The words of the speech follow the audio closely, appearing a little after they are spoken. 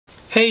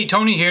Hey,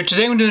 Tony here.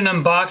 Today we're doing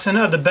an unboxing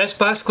of the Best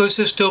Buy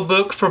exclusive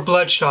Steelbook for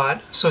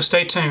Bloodshot, so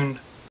stay tuned.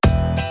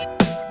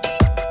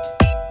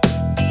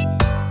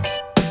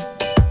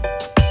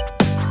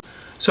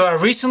 So I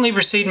recently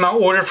received my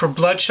order for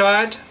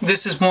Bloodshot.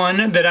 This is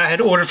one that I had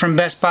ordered from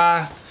Best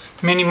Buy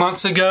many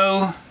months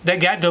ago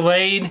that got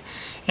delayed,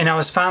 and I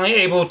was finally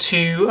able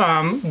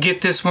to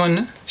get this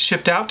one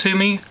shipped out to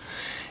me,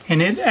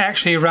 and it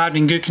actually arrived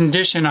in good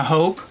condition, I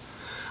hope.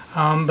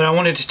 But I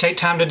wanted to take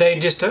time today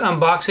just to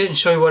unbox it and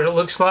show you what it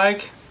looks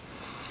like.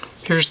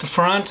 Here's the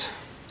front,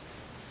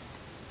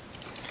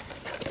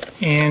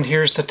 and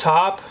here's the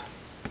top,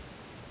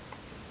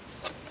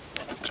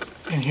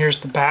 and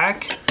here's the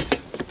back.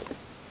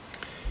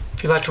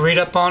 If you'd like to read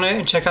up on it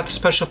and check out the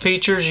special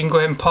features, you can go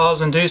ahead and pause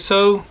and do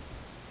so.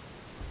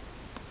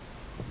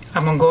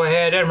 I'm going to go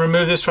ahead and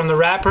remove this from the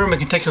wrapper, and we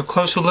can take a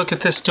closer look at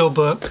this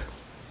Steelbook.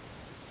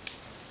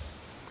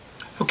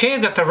 Okay,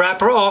 I've got the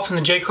wrapper off and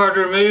the J card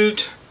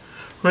removed.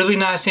 Really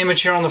nice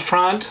image here on the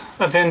front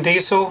of Vin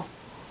Diesel.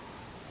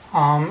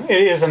 It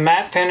is a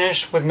matte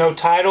finish with no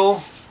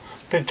title,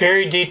 but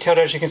very detailed,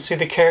 as you can see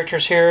the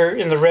characters here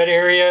in the red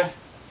area.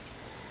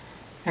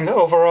 And the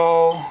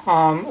overall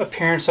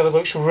appearance of it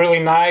looks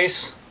really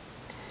nice.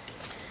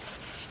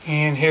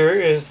 And here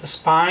is the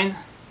spine.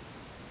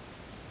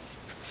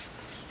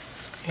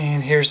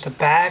 And here's the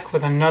back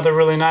with another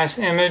really nice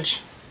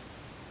image.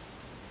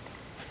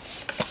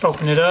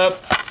 Open it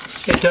up.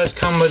 It does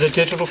come with a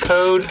digital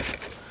code,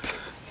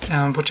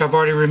 which I've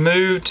already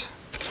removed.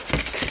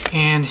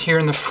 And here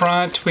in the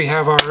front we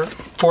have our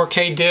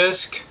 4K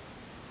disc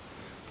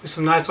with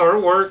some nice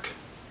artwork,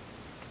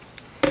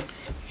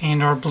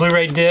 and our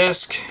Blu-ray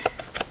disc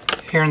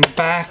here in the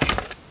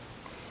back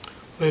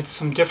with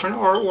some different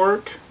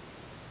artwork,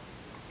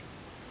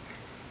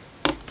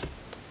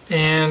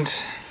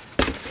 and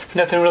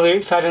nothing really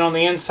exciting on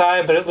the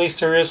inside, but at least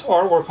there is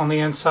artwork on the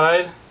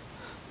inside.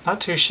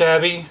 Not too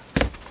shabby.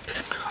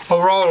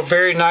 Overall, a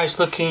very nice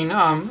looking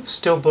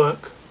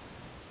Steelbook.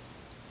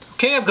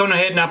 Okay, I've gone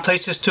ahead and I've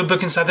placed this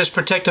Steelbook inside this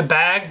protective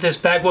bag. This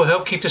bag will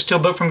help keep the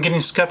Steelbook from getting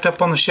scuffed up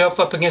on the shelf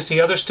up against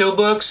the other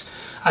Steelbooks.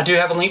 I do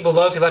have a link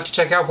below if you'd like to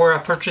check out where I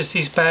purchased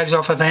these bags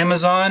off of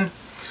Amazon.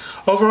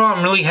 Overall,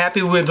 I'm really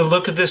happy with the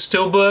look of this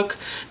Steelbook.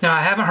 Now,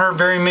 I haven't heard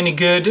very many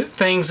good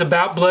things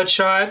about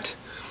Bloodshot.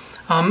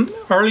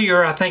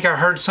 Earlier, I think I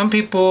heard some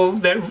people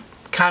that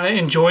kind of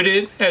enjoyed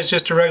it as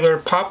just a regular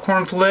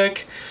popcorn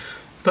flick.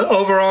 But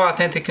overall, I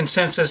think the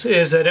consensus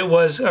is that it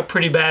was a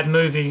pretty bad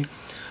movie.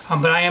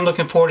 But I am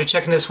looking forward to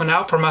checking this one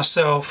out for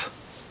myself.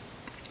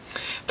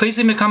 Please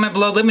leave me a comment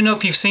below. Let me know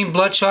if you've seen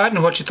Bloodshot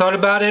and what you thought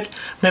about it.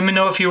 Let me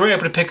know if you were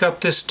able to pick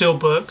up this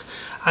Steelbook.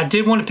 I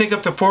did want to pick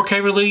up the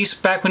 4K release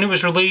back when it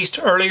was released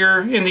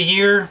earlier in the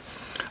year.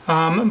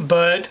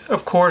 But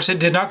of course it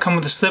did not come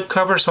with a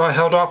slipcover, so I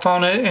held off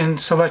on it and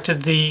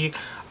selected the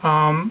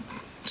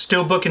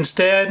Steelbook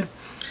instead.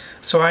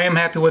 So I am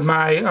happy with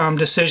my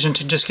decision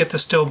to just get the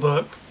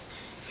Steelbook.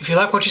 If you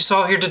like what you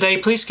saw here today,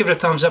 please give it a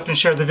thumbs up and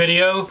share the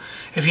video.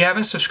 If you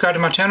haven't subscribed to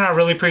my channel, I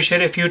really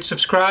appreciate it if you would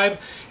subscribe.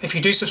 If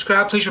you do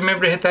subscribe, please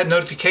remember to hit that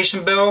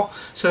notification bell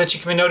so that you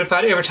can be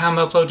notified every time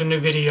I upload a new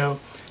video.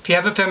 If you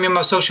haven't found me on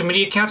my social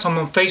media accounts, I'm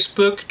on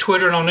Facebook,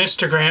 Twitter, and on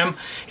Instagram.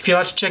 If you'd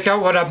like to check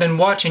out what I've been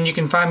watching, you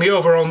can find me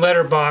over on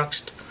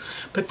Letterboxd.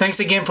 But thanks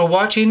again for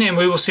watching, and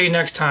we will see you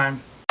next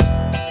time.